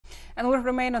And we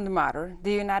remain on the matter.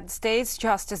 The United States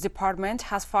Justice Department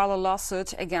has filed a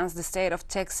lawsuit against the state of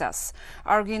Texas,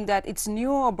 arguing that its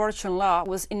new abortion law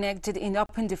was enacted in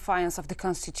open defiance of the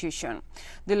Constitution.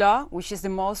 The law, which is the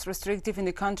most restrictive in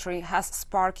the country, has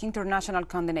sparked international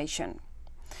condemnation.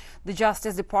 The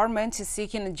Justice Department is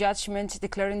seeking a judgment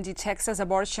declaring the Texas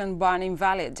abortion ban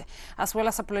invalid, as well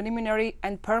as a preliminary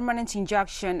and permanent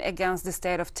injunction against the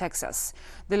state of Texas.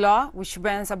 The law, which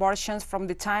bans abortions from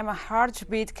the time a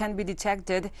heartbeat can be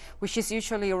detected, which is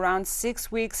usually around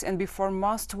 6 weeks and before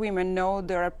most women know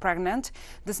they are pregnant,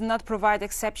 does not provide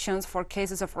exceptions for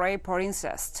cases of rape or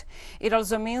incest. It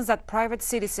also means that private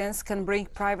citizens can bring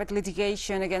private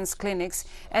litigation against clinics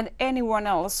and anyone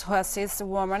else who assists a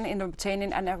woman in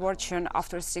obtaining an abortion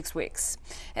after 6 weeks.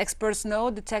 Experts know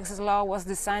the Texas law was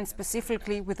designed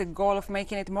specifically with the goal of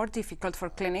making it more difficult for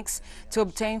clinics to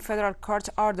obtain federal court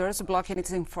orders blocking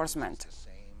its enforcement.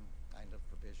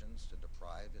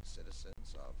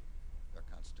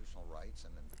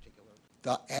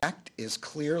 The act is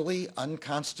clearly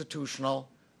unconstitutional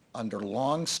under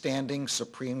long-standing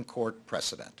Supreme Court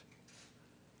precedent.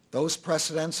 Those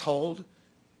precedents hold,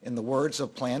 in the words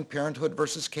of Planned Parenthood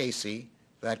versus Casey,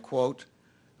 that, quote,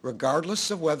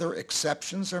 regardless of whether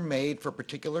exceptions are made for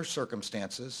particular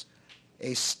circumstances,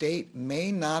 a state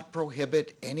may not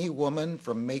prohibit any woman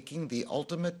from making the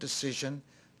ultimate decision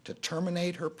to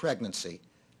terminate her pregnancy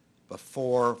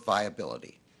before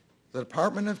viability. The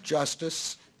Department of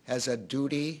Justice has a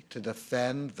duty to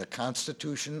defend the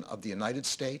Constitution of the United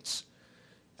States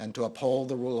and to uphold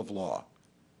the rule of law.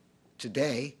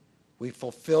 Today, we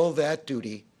fulfill that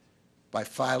duty by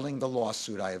filing the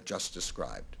lawsuit I have just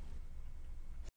described.